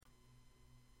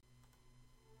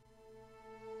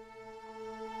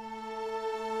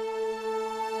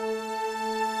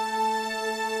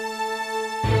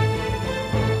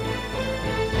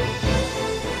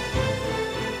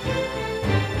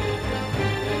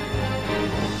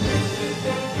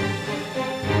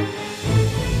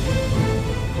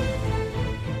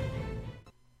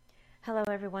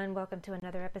and welcome to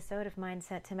another episode of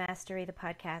Mindset to Mastery, the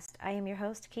podcast. I am your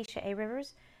host, Keisha A.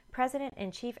 Rivers, President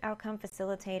and Chief Outcome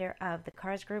Facilitator of the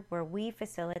CARS Group, where we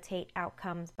facilitate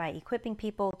outcomes by equipping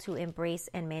people to embrace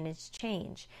and manage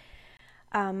change.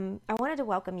 I wanted to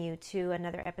welcome you to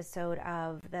another episode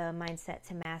of the Mindset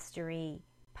to Mastery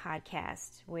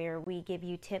podcast, where we give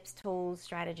you tips, tools,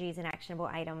 strategies, and actionable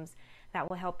items that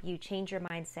will help you change your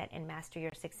mindset and master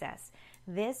your success.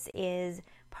 This is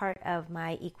part of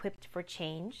my Equipped for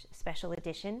Change special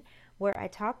edition, where I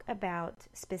talk about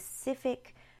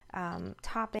specific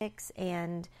topics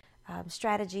and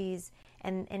strategies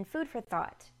and food for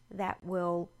thought that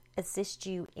will assist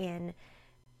you in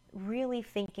really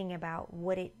thinking about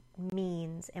what it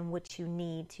means and what you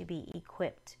need to be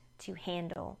equipped to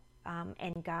handle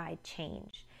and guide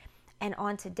change. And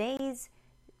on today's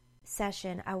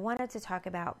session, I wanted to talk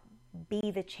about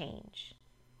be the change.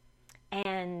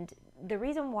 And the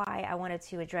reason why I wanted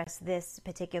to address this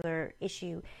particular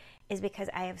issue is because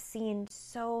I have seen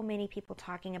so many people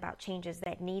talking about changes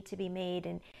that need to be made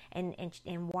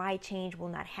and why change will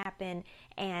not happen.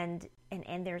 And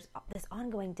there's this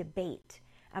ongoing debate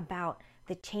about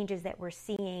the changes that we're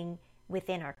seeing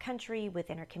within our country,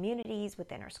 within our communities,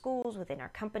 within our schools, within our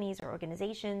companies or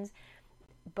organizations,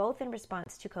 both in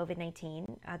response to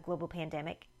COVID-19, a global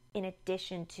pandemic, in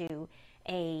addition to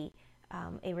a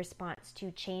response to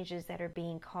changes that are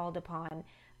being called upon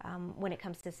when it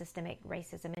comes to systemic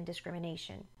racism and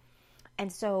discrimination.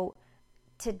 And so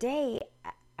today,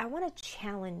 I want to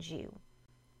challenge you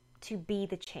to be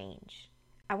the change.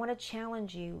 I want to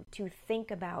challenge you to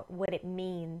think about what it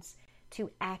means to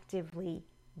actively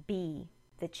be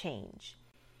the change.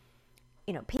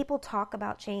 You know, people talk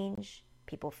about change,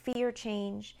 people fear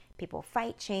change, people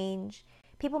fight change,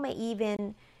 people may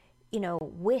even,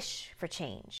 wish for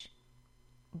change.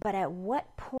 But at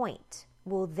what point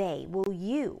will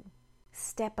you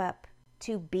step up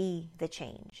to be the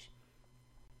change?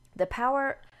 The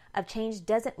power of change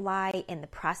doesn't lie in the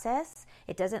process.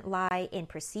 It doesn't lie in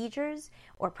procedures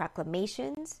or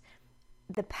proclamations.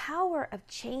 The power of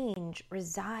change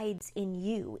resides in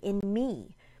you, in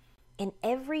me, in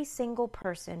every single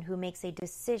person who makes a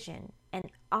decision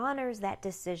and honors that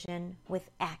decision with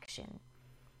action.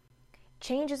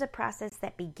 Change is a process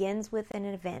that begins with an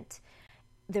event.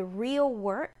 The real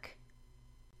work,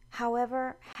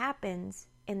 however, happens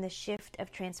in the shift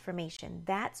of transformation.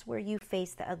 That's where you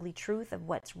face the ugly truth of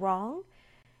what's wrong,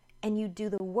 and you do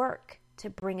the work to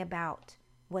bring about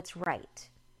what's right.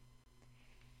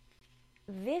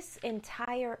 This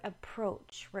entire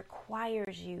approach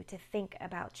requires you to think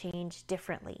about change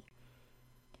differently.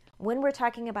 When we're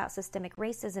talking about systemic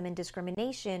racism and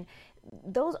discrimination,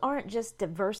 those aren't just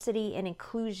diversity and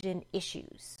inclusion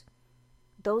issues.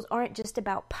 Those aren't just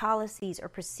about policies or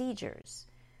procedures.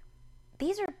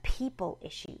 These are people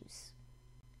issues.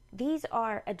 These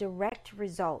are a direct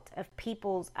result of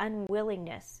people's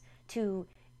unwillingness to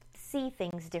see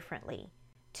things differently,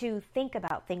 to think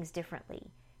about things differently,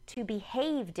 to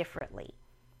behave differently,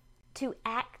 to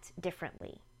act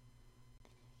differently.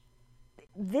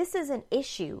 This is an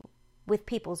issue with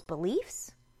people's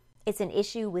beliefs. It's an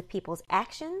issue with people's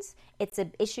actions. It's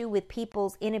an issue with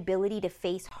people's inability to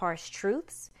face harsh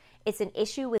truths. It's an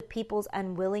issue with people's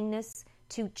unwillingness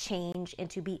to change and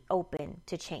to be open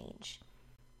to change.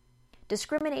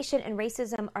 Discrimination and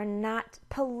racism are not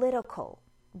political.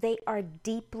 They are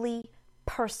deeply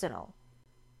personal.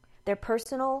 They're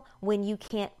personal when you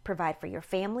can't provide for your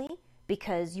family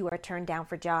because you are turned down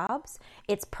for jobs.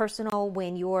 It's personal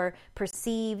when your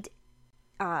perceived,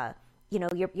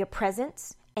 your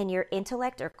presence and your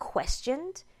intellect are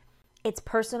questioned. It's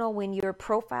personal when you're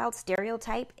profiled,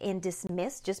 stereotyped, and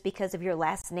dismissed just because of your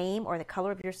last name or the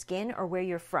color of your skin or where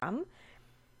you're from.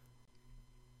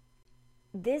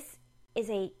 This is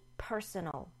a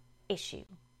personal issue.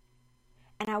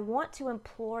 And I want to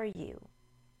implore you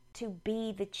to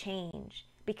be the change,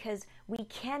 because we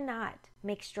cannot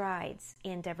make strides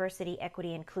in diversity,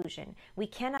 equity, inclusion. We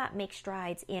cannot make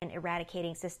strides in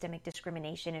eradicating systemic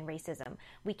discrimination and racism.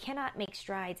 We cannot make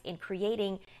strides in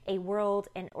creating a world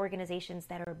and organizations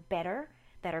that are better,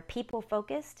 that are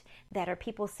people-focused, that are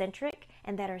people-centric,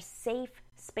 and that are safe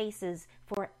spaces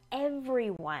for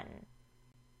everyone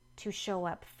to show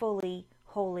up fully,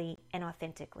 wholly, and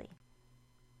authentically.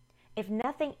 If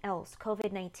nothing else,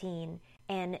 COVID-19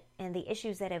 and the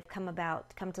issues that have come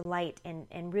to light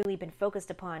and really been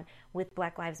focused upon with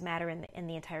Black Lives Matter and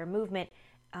the entire movement,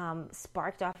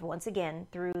 sparked off once again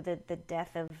through the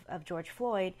death of George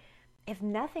Floyd. If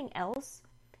nothing else,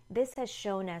 this has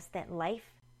shown us that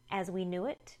life as we knew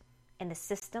it and the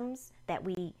systems that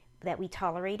we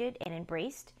tolerated and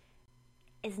embraced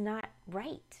is not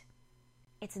right.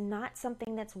 it's not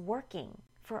something that's working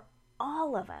for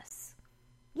all of us.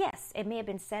 Yes, it may have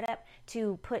been set up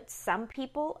to put some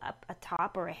people up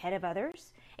atop or ahead of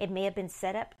others. It may have been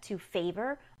set up to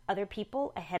favor other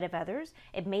people ahead of others.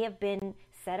 It may have been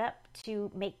set up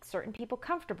to make certain people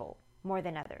comfortable more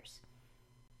than others.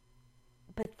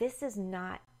 But this is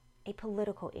not a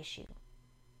political issue.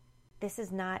 This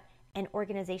is not an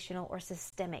organizational or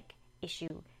systemic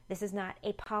issue. This is not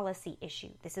a policy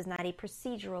issue. This is not a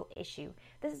procedural issue.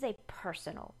 This is a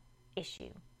personal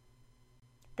issue.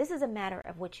 This is a matter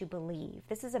of what you believe.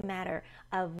 This is a matter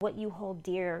of what you hold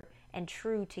dear and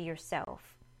true to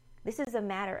yourself. This is a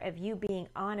matter of you being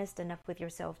honest enough with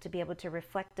yourself to be able to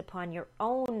reflect upon your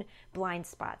own blind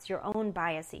spots, your own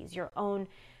biases, your own,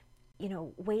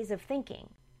 ways of thinking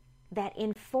that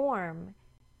inform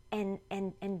and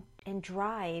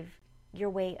drive your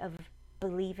way of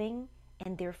believing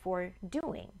and therefore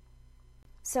doing.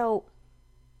 So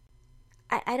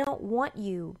I don't want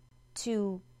you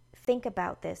to think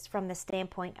about this from the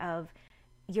standpoint of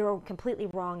you're completely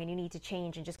wrong and you need to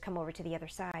change and just come over to the other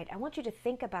side. I want you to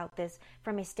think about this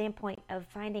from a standpoint of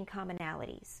finding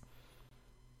commonalities.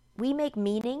 We make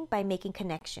meaning by making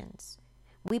connections.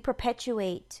 We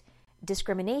perpetuate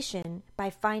discrimination by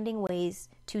finding ways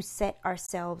to set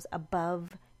ourselves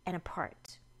above and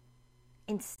apart.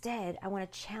 Instead, I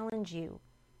want to challenge you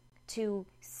to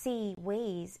see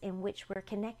ways in which we're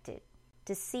connected,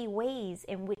 to see ways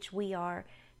in which we are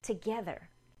together,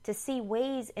 to see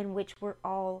ways in which we're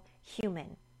all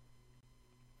human.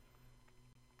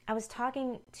 I was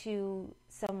talking to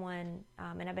someone,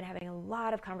 and I've been having a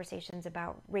lot of conversations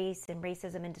about race and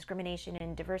racism and discrimination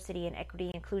and diversity and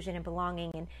equity, inclusion and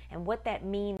belonging, and what that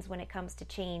means when it comes to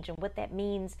change, and what that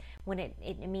means when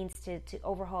it means to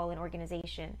overhaul an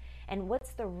organization, and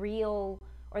what's the real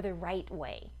or the right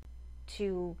way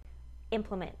to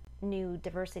implement new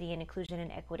diversity and inclusion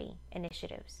and equity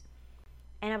initiatives.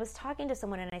 And I was talking to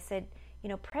someone and I said,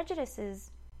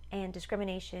 prejudices and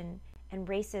discrimination and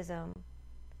racism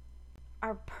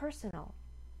are personal.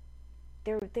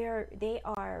 They're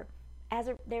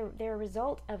a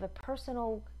result of a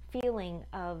personal feeling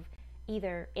of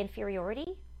either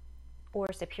inferiority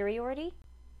or superiority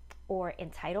or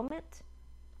entitlement,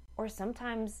 or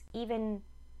sometimes even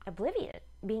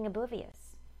being oblivious.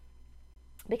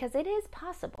 Because it is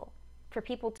possible for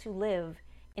people to live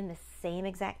in the same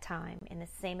exact time, in the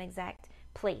same exact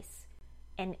place,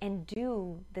 and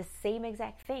do the same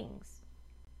exact things,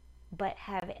 but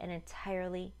have an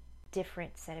entirely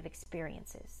different set of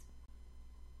experiences.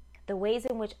 The ways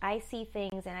in which I see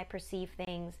things and I perceive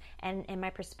things and my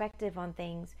perspective on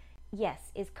things,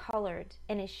 yes, is colored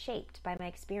and is shaped by my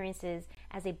experiences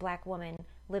as a Black woman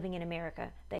living in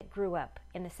America that grew up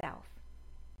in the South.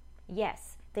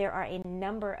 Yes, there are a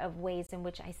number of ways in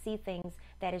which I see things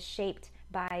that is shaped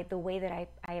by the way that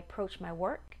I approach my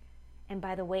work and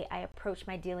by the way I approach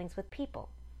my dealings with people.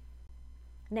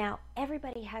 Now,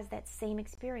 everybody has that same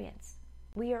experience.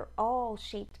 We are all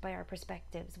shaped by our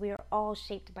perspectives. We are all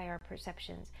shaped by our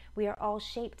perceptions. We are all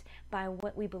shaped by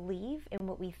what we believe and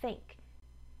what we think.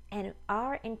 And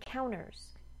our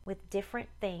encounters with different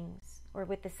things or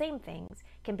with the same things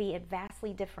can be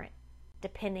vastly different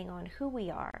depending on who we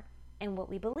are and what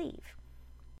we believe.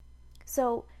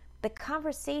 So the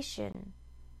conversation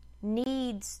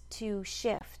needs to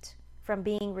shift from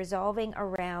being resolving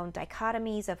around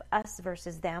dichotomies of us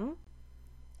versus them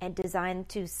and designed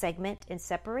to segment and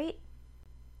separate,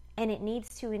 and it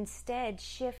needs to instead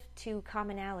shift to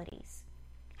commonalities.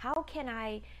 How can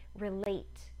I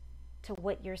relate to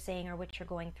what you're saying or what you're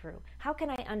going through? How can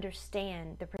I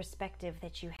understand the perspective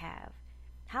that you have?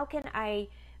 How can I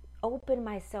open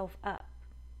myself up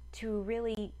to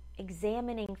really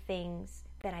examining things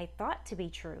that I thought to be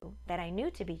true, that I knew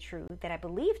to be true, that I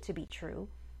believed to be true,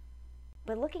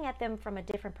 but looking at them from a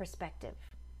different perspective,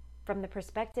 from the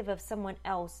perspective of someone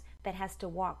else that has to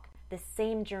walk the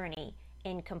same journey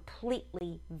in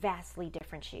completely, vastly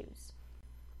different shoes.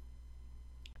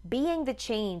 Being the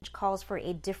change calls for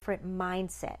a different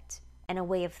mindset and a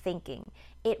way of thinking.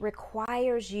 It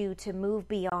requires you to move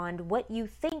beyond what you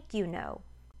think you know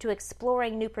to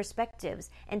exploring new perspectives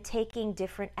and taking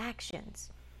different actions.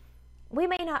 We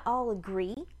may not all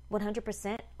agree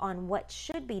 100% on what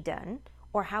should be done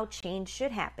or how change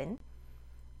should happen,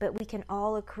 but we can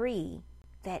all agree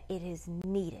that it is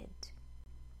needed.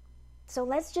 So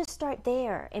let's just start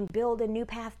there and build a new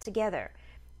path together.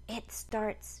 It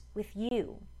starts with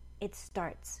you. It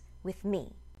starts with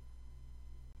me.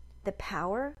 The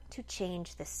power to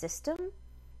change the system,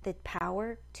 the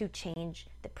power to change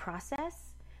the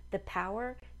process, the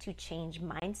power to change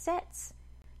mindsets,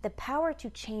 the power to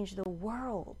change the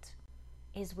world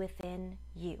is within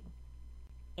you.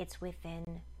 It's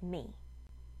within me.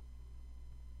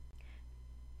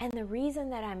 And the reason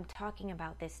that I'm talking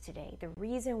about this today, the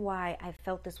reason why I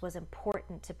felt this was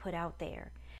important to put out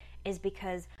there, is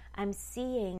because I'm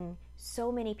seeing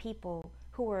so many people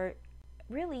who are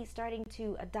really starting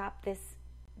to adopt this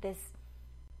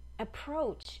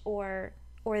approach or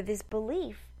this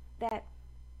belief that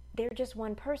they're just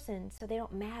one person, so they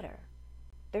don't matter.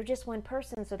 They're just one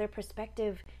person, so their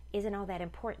perspective isn't all that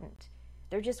important.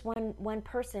 They're just one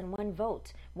person, one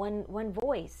vote, one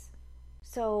voice.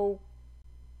 So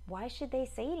why should they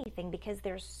say anything? Because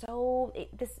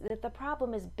the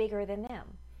problem is bigger than them.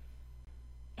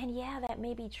 And yeah, that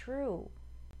may be true,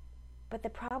 but the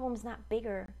problem's not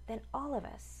bigger than all of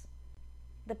us.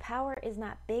 The power is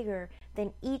not bigger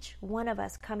than each one of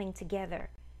us coming together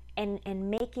and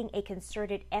making a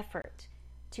concerted effort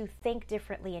to think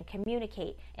differently and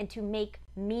communicate and to make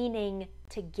meaning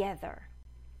together,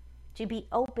 to be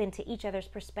open to each other's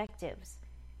perspectives,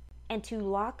 and to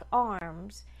lock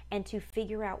arms and to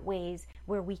figure out ways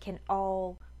where we can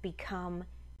all become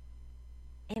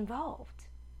involved.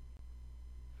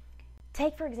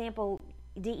 Take, for example,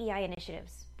 DEI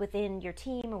initiatives within your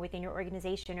team or within your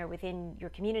organization or within your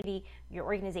community, your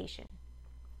organization.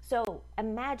 So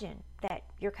imagine that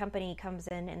your company comes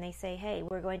in and they say, hey,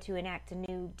 we're going to enact a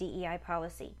new DEI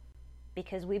policy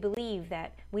because we believe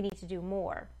that we need to do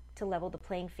more to level the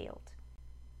playing field.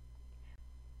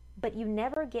 But you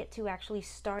never get to actually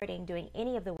starting doing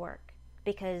any of the work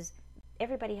because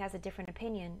everybody has a different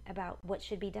opinion about what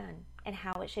should be done and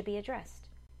how it should be addressed.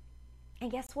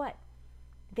 And guess what?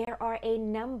 There are a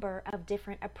number of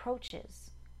different approaches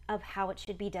of how it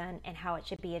should be done and how it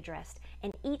should be addressed.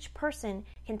 And each person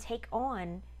can take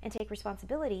on and take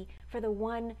responsibility for the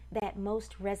one that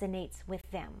most resonates with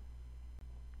them.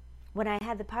 When I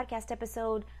had the podcast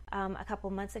episode a couple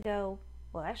months ago,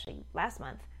 well, actually last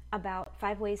month, about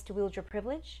 5 ways to wield your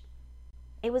privilege,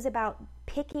 it was about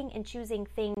picking and choosing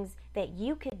things that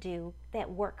you could do that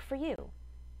work for you.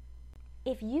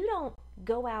 If you don't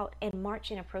go out and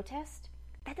march in a protest,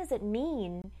 that doesn't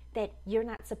mean that you're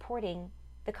not supporting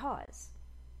the cause.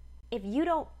 If you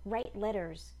don't write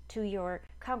letters to your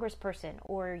congressperson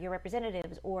or your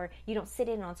representatives, or you don't sit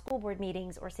in on school board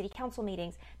meetings or city council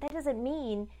meetings, that doesn't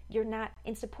mean you're not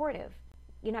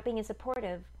You're not being in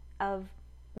supportive of,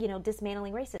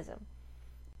 dismantling racism.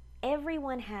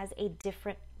 Everyone has a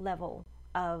different level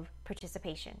of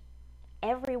participation.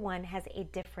 Everyone has a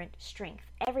different strength.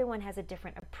 Everyone has a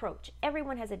different approach.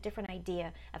 Everyone has a different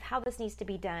idea of how this needs to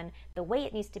be done, the way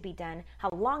it needs to be done, how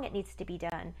long it needs to be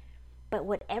done. But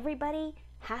what everybody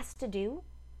has to do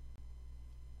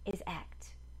is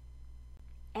act.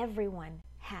 Everyone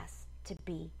has to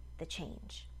be the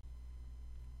change.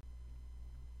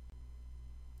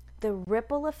 The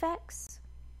ripple effects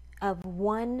of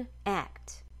one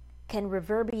act can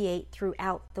reverberate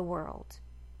throughout the world.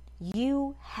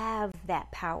 You have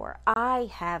that power. I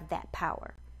have that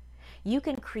power. You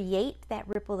can create that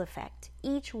ripple effect.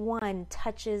 Each one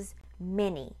touches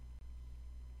many.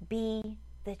 Be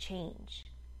the change.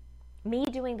 Me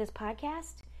doing this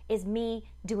podcast is me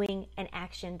doing an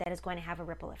action that is going to have a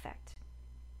ripple effect.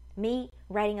 Me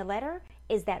writing a letter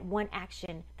is that one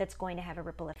action that's going to have a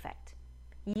ripple effect.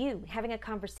 You having a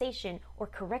conversation or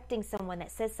correcting someone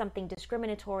that says something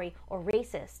discriminatory or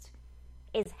racist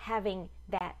is having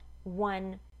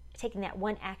taking that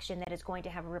one action that is going to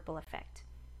have a ripple effect.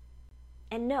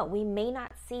 And no, we may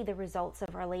not see the results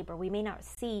of our labor. We may not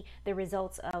see the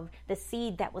results of the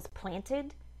seed that was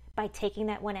planted by taking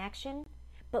that one action,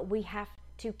 but we have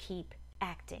to keep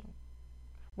acting.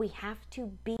 We have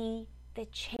to be the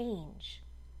change.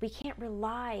 We can't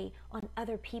rely on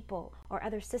other people or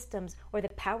other systems or the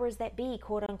powers that be,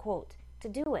 quote unquote, to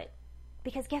do it.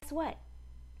 Because guess what?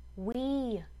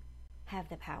 We have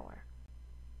the power.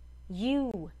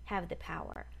 You have the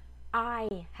power.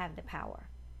 I have the power.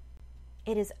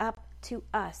 It is up to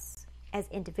us as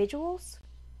individuals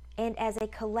and as a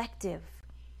collective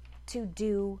to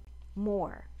do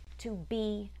more, to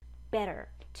be better,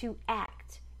 to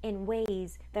act in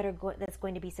ways that's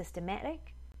going to be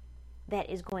systematic, that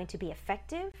is going to be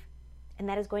effective, and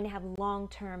that is going to have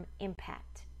long-term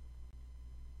impact.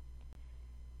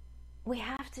 We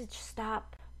have to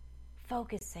stop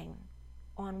focusing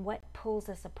on what pulls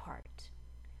us apart.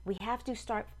 We have to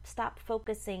stop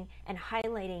focusing and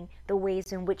highlighting the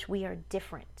ways in which we are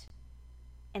different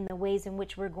and the ways in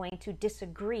which we're going to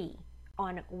disagree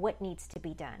on what needs to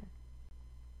be done.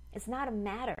 It's not a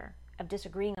matter of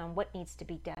disagreeing on what needs to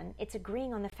be done. It's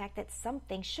agreeing on the fact that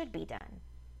something should be done.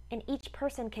 And each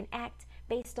person can act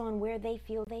based on where they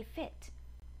feel they fit.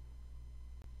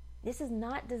 This is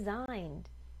not designed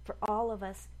for all of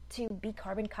us to be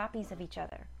carbon copies of each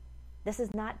other. This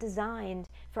is not designed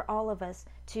for all of us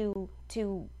to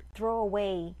throw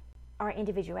away our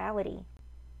individuality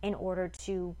in order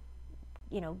to,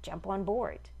 jump on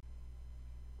board.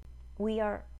 We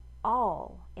are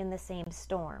all in the same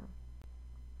storm,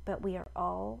 but we are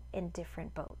all in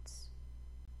different boats.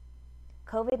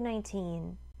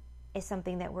 COVID-19 is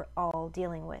something that we're all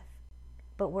dealing with,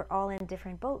 but we're all in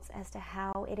different boats as to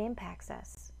how it impacts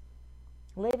us.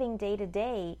 Living day to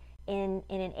day in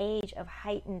an age of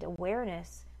heightened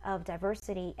awareness of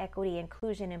diversity, equity,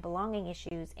 inclusion, and belonging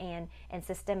issues and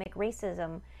systemic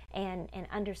racism and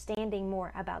understanding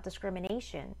more about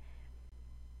discrimination.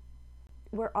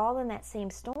 We're all in that same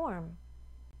storm,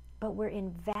 but we're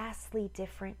in vastly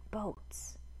different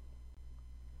boats.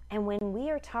 And when we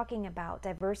are talking about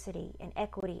diversity and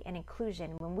equity and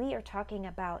inclusion, when we are talking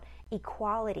about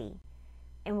equality,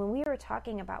 and when we are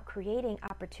talking about creating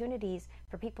opportunities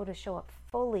for people to show up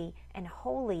fully and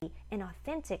wholly and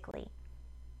authentically,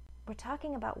 we're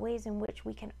talking about ways in which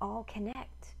we can all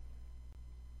connect.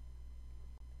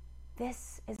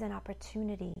 This is an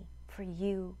opportunity for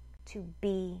you to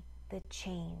be the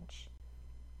change.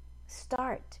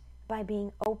 Start by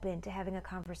being open to having a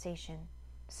conversation.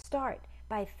 Start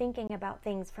by thinking about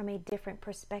things from a different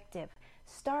perspective.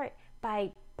 Start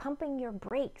by pumping your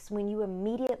brakes when you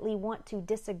immediately want to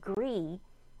disagree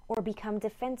or become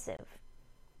defensive.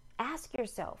 Ask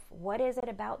yourself, what is it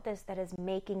about this that is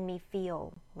making me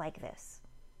feel like this?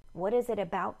 What is it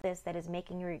about this that is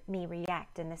making me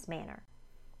react in this manner?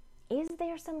 Is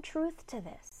there some truth to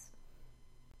this?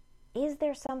 Is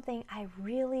there something I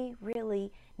really,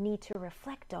 really need to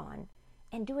reflect on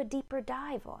and do a deeper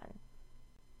dive on?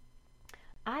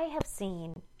 I have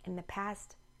seen in the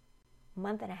past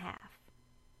month and a half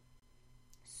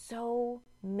so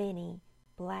many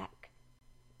Black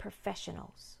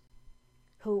professionals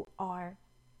who are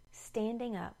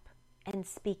standing up and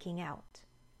speaking out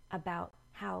about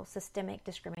how systemic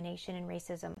discrimination and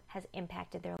racism has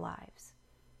impacted their lives.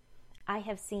 I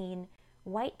have seen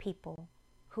white people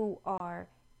who are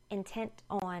intent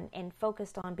on and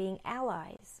focused on being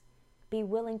allies be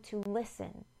willing to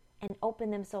listen and open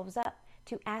themselves up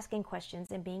to asking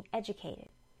questions and being educated.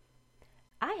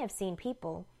 I have seen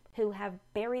people who have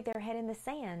buried their head in the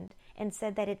sand and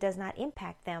said that it does not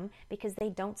impact them because they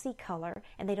don't see color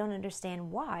and they don't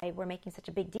understand why we're making such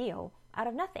a big deal out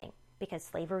of nothing, because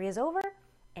slavery is over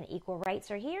and equal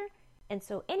rights are here, and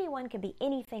so anyone can be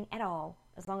anything at all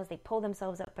as long as they pull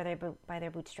themselves up by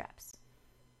their bootstraps.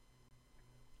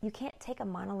 You can't take a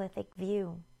monolithic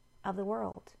view of the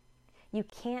world. You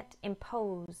can't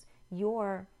impose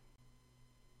your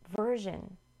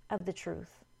version of the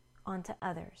truth onto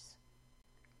others.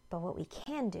 But what we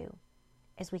can do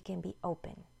is we can be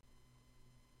open.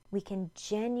 We can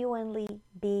genuinely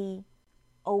be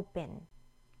open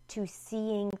to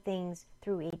seeing things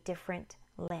through a different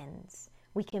lens.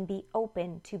 We can be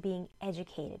open to being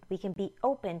educated. We can be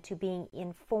open to being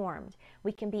informed.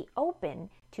 We can be open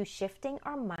to shifting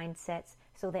our mindsets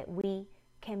so that we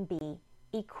can be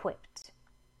equipped.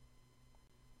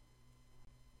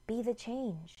 Be the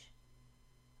change.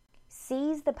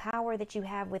 Seize the power that you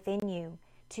have within you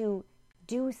to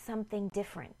do something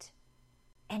different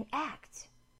and act.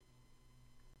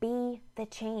 Be the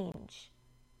change.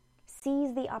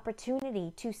 Seize the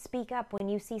opportunity to speak up when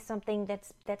you see something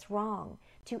that's wrong,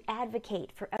 to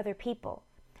advocate for other people.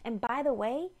 And by the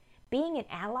way, being an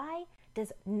ally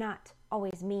does not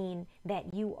always mean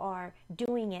that you are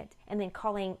doing it and then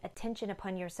calling attention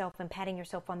upon yourself and patting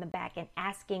yourself on the back and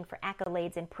asking for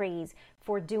accolades and praise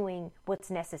for doing what's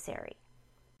necessary.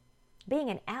 Being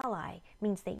an ally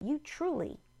means that you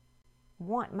truly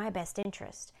want my best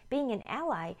interest. Being an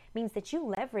ally means that you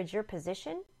leverage your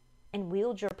position and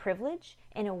wield your privilege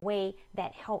in a way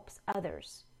that helps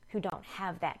others who don't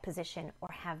have that position or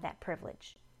have that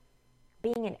privilege.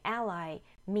 Being an ally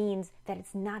means that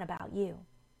it's not about you.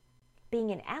 Being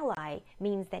an ally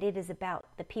means that it is about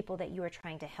the people that you are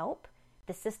trying to help,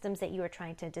 the systems that you are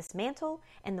trying to dismantle,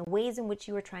 and the ways in which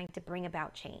you are trying to bring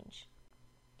about change.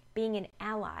 Being an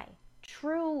ally,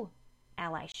 true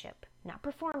allyship, not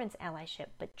performance allyship,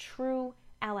 but true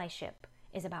allyship,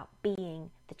 is about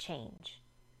being the change.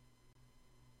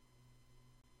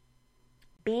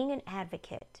 Being an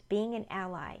advocate, being an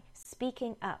ally,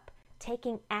 speaking up,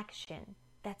 taking action,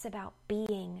 that's about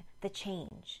being the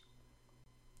change.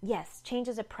 Yes, change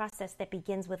is a process that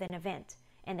begins with an event,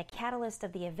 and the catalyst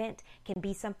of the event can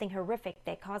be something horrific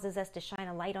that causes us to shine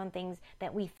a light on things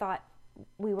that we thought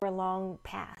we were long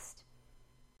past.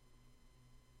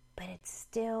 But it's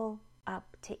still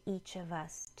up to each of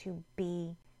us to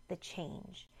be the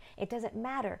change. It doesn't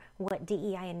matter what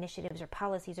DEI initiatives or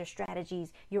policies or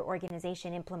strategies your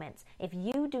organization implements. If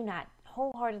you do not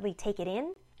wholeheartedly take it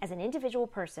in as an individual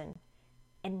person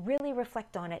and really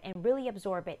reflect on it and really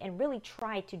absorb it and really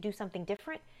try to do something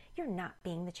different, you're not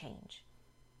being the change.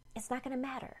 It's not going to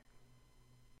matter.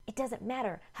 It doesn't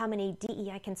matter how many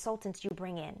DEI consultants you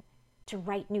bring in to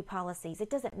write new policies. It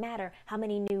doesn't matter how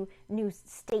many new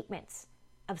statements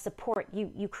of support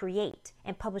you create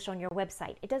and publish on your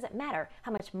website. It doesn't matter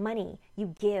how much money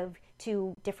you give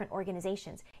to different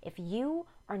organizations. If you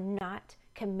are not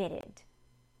committed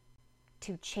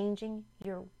to changing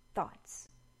your thoughts,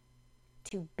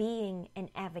 to being an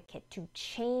advocate, to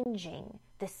changing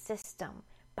the system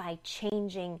by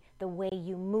changing the way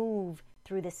you move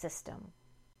through the system,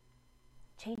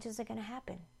 changes are going to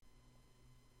happen.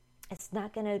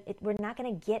 We're not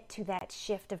going to get to that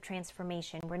shift of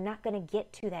transformation. We're not going to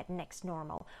get to that next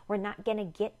normal. We're not going to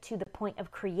get to the point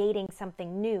of creating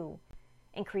something new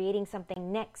and creating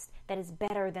something next that is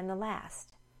better than the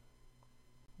last.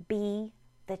 Be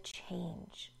the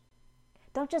change.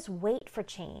 Don't just wait for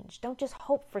change. Don't just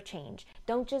hope for change.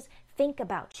 Don't just think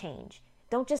about change.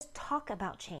 Don't just talk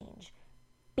about change.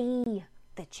 Be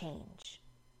the change.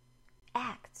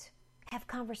 Act. Have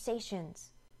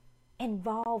conversations.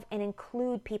 Involve and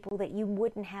include people that you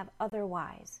wouldn't have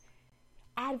otherwise.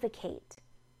 Advocate.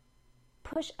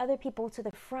 Push other people to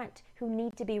the front who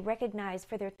need to be recognized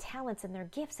for their talents and their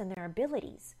gifts and their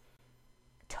abilities.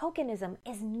 Tokenism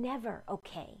is never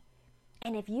okay.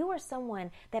 And if you are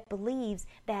someone that believes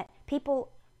that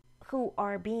people who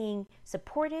are being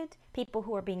supported, people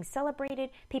who are being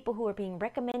celebrated, people who are being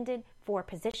recommended for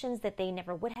positions that they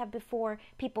never would have before,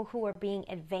 people who are being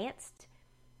advanced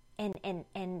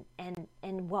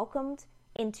and welcomed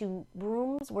into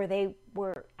rooms where they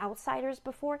were outsiders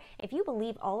before, if you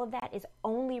believe all of that is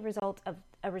only a result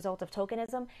of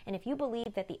tokenism, and if you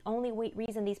believe that the only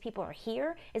reason these people are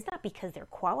here is not because they're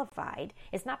qualified,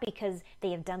 it's not because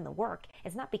they have done the work,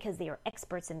 it's not because they are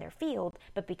experts in their field,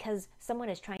 but because someone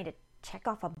is trying to check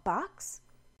off a box,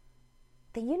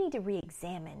 then you need to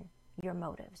re-examine your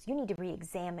motives. You need to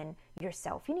re-examine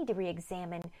yourself. You need to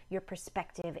re-examine your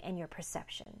perspective and your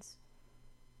perceptions.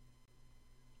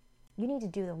 You need to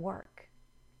do the work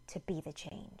to be the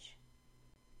change.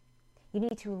 You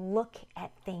need to look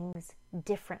at things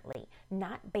differently,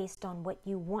 not based on what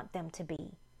you want them to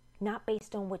be, not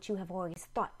based on what you have always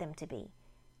thought them to be,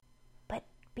 but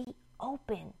be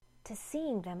open to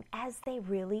seeing them as they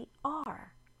really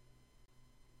are.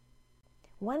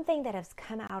 One thing that has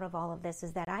come out of all of this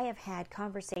is that I have had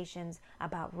conversations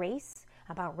about race,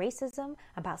 about racism,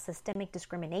 about systemic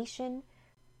discrimination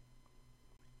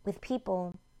with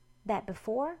people that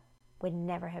before would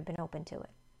never have been open to it.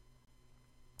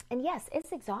 And yes,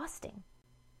 it's exhausting,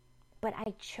 but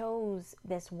I chose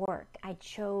this work. I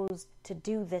chose to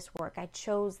do this work. I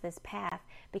chose this path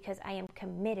because I am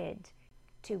committed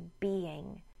to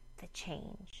being the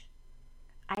change.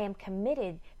 I am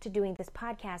committed to doing this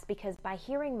podcast because by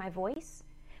hearing my voice,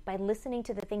 by listening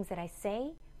to the things that I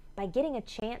say, by getting a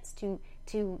chance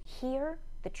to hear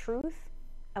the truth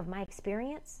of my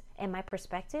experience and my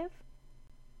perspective,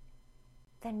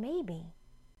 then maybe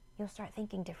you'll start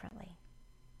thinking differently.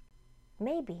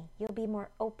 Maybe you'll be more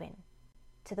open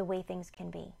to the way things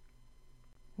can be.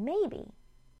 Maybe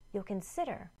you'll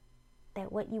consider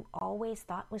that what you always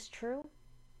thought was true,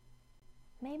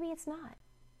 maybe it's not.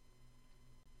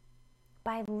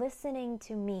 By listening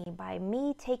to me, by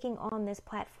me taking on this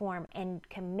platform and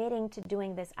committing to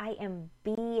doing this, I am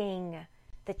being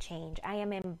the change. I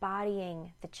am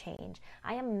embodying the change.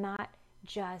 I am not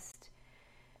just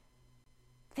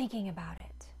thinking about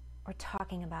it or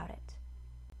talking about it.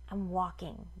 I'm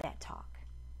walking that talk.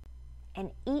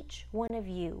 And each one of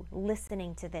you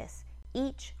listening to this,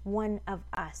 each one of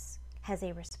us has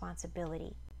a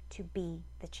responsibility to be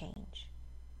the change.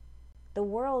 The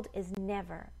world is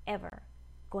never, ever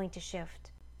going to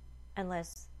shift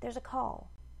unless there's a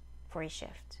call for a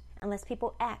shift, unless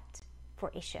people act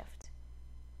for a shift.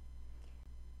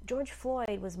 George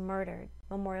Floyd was murdered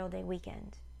Memorial Day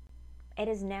weekend. It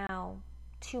is now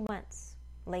 2 months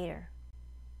later.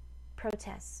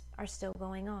 Protests are still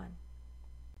going on.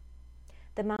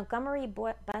 The Montgomery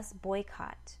bus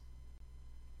boycott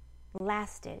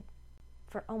lasted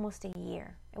for almost a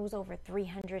year. It was over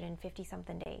 350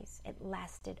 something days. It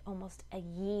lasted almost a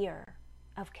year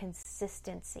of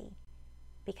consistency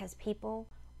because people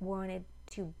wanted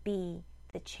to be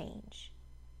the change.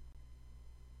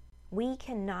 We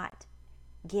cannot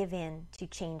give in to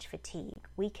change fatigue.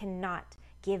 We cannot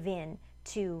give in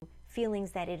to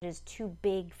feelings that it is too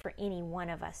big for any one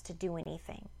of us to do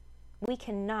anything. We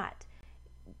cannot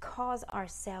cause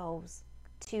ourselves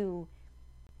to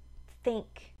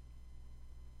think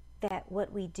that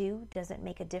what we do doesn't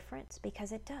make a difference,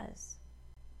 because it does.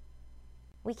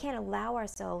 We can't allow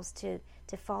ourselves to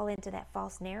fall into that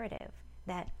false narrative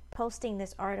that posting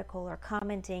this article or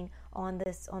commenting on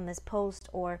this post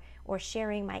or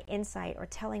sharing my insight or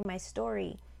telling my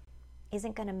story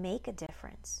isn't going to make a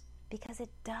difference, because it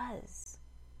does.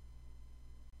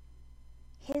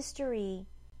 History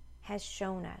has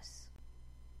shown us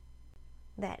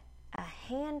that a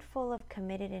handful of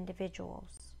committed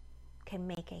individuals can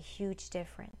make a huge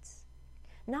difference.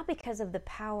 Not because of the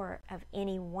power of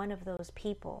any one of those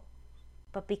people,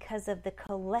 but because of the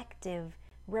collective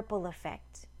ripple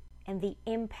effect and the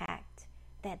impact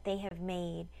that they have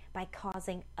made by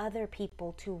causing other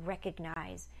people to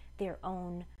recognize their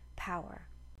own power.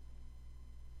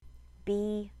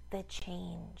 Be the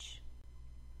change.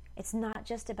 It's not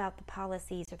just about the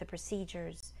policies or the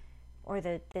procedures or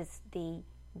the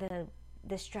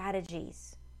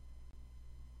strategies.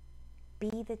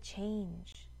 Be the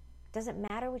change. It doesn't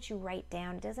matter what you write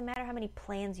down. It doesn't matter how many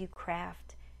plans you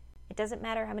craft. It doesn't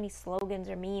matter how many slogans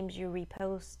or memes you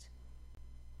repost.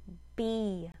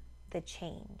 Be the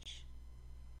change.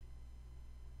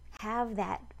 Have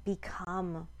that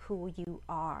become who you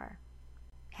are.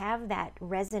 Have that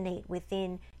resonate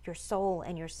within your soul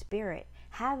and your spirit.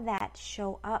 Have that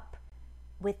show up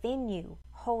within you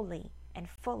wholly and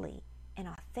fully and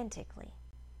authentically.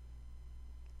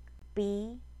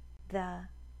 Be the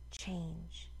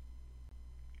change.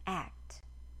 Act.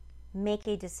 Make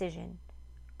a decision.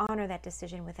 Honor that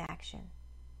decision with action.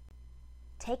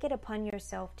 Take it upon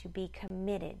yourself to be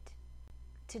committed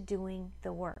to doing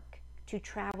the work, to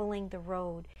traveling the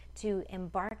road, to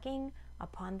embarking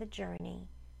upon the journey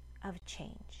of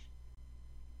change.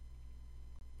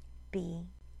 Be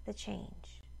the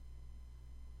change.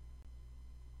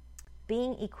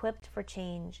 Being equipped for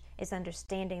change is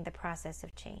understanding the process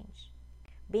of change.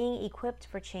 Being equipped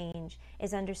for change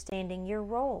is understanding your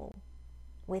role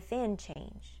within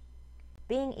change.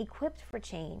 Being equipped for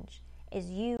change is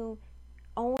you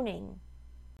owning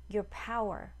your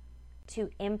power to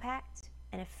impact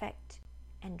and affect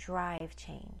and drive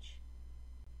change.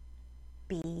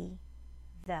 Be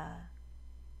the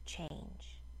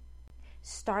change.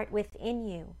 Start within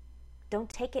you. Don't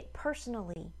take it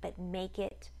personally, but make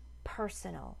it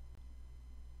personal.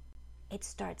 It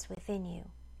starts within you.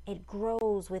 It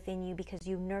grows within you because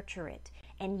you nurture it,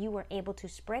 and you are able to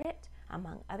spread it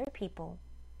among other people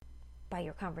by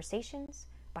your conversations,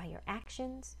 by your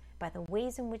actions, by the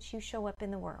ways in which you show up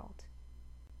in the world.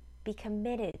 Be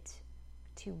committed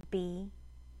to be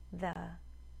the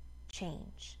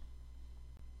change.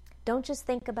 Don't just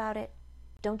think about it.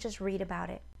 Don't just read about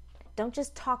it. Don't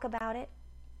just talk about it.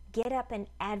 Get up and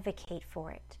advocate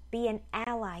for it. Be an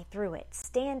ally through it.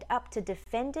 Stand up to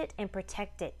defend it and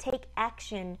protect it. Take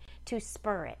action to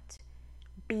spur it.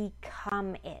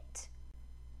 Become it.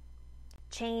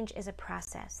 Change is a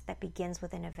process that begins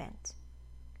with an event.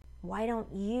 Why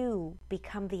don't you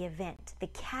become the event, the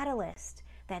catalyst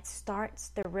that starts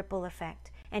the ripple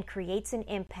effect and creates an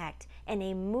impact and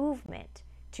a movement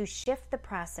to shift the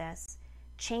process,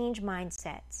 change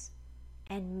mindsets,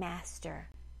 and master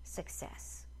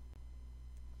success?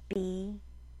 Be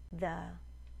the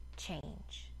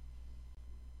change.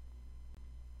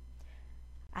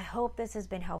 I hope this has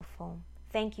been helpful.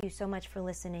 Thank you so much for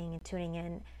listening and tuning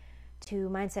in to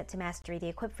Mindset to Mastery, the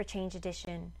Equipped for Change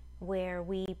edition, where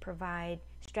we provide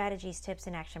strategies, tips,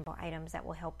 and actionable items that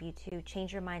will help you to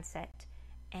change your mindset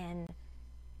and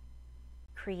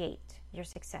create your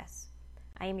success.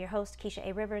 I am your host, Keisha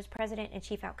A. Rivers, President and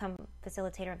Chief Outcome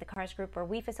Facilitator of the CARS Group, where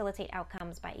we facilitate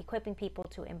outcomes by equipping people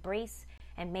to embrace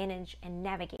and manage and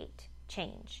navigate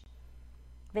change.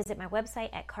 Visit my website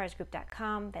at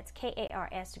carsgroup.com. That's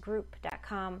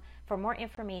KARSgroup.com for more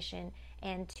information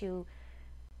and to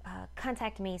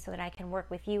contact me so that I can work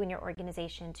with you and your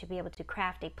organization to be able to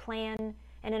craft a plan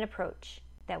and an approach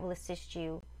that will assist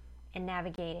you in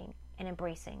navigating and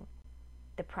embracing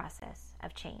the process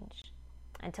of change.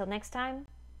 Until next time,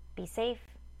 be safe,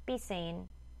 be sane,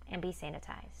 and be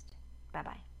sanitized.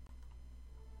 Bye-bye.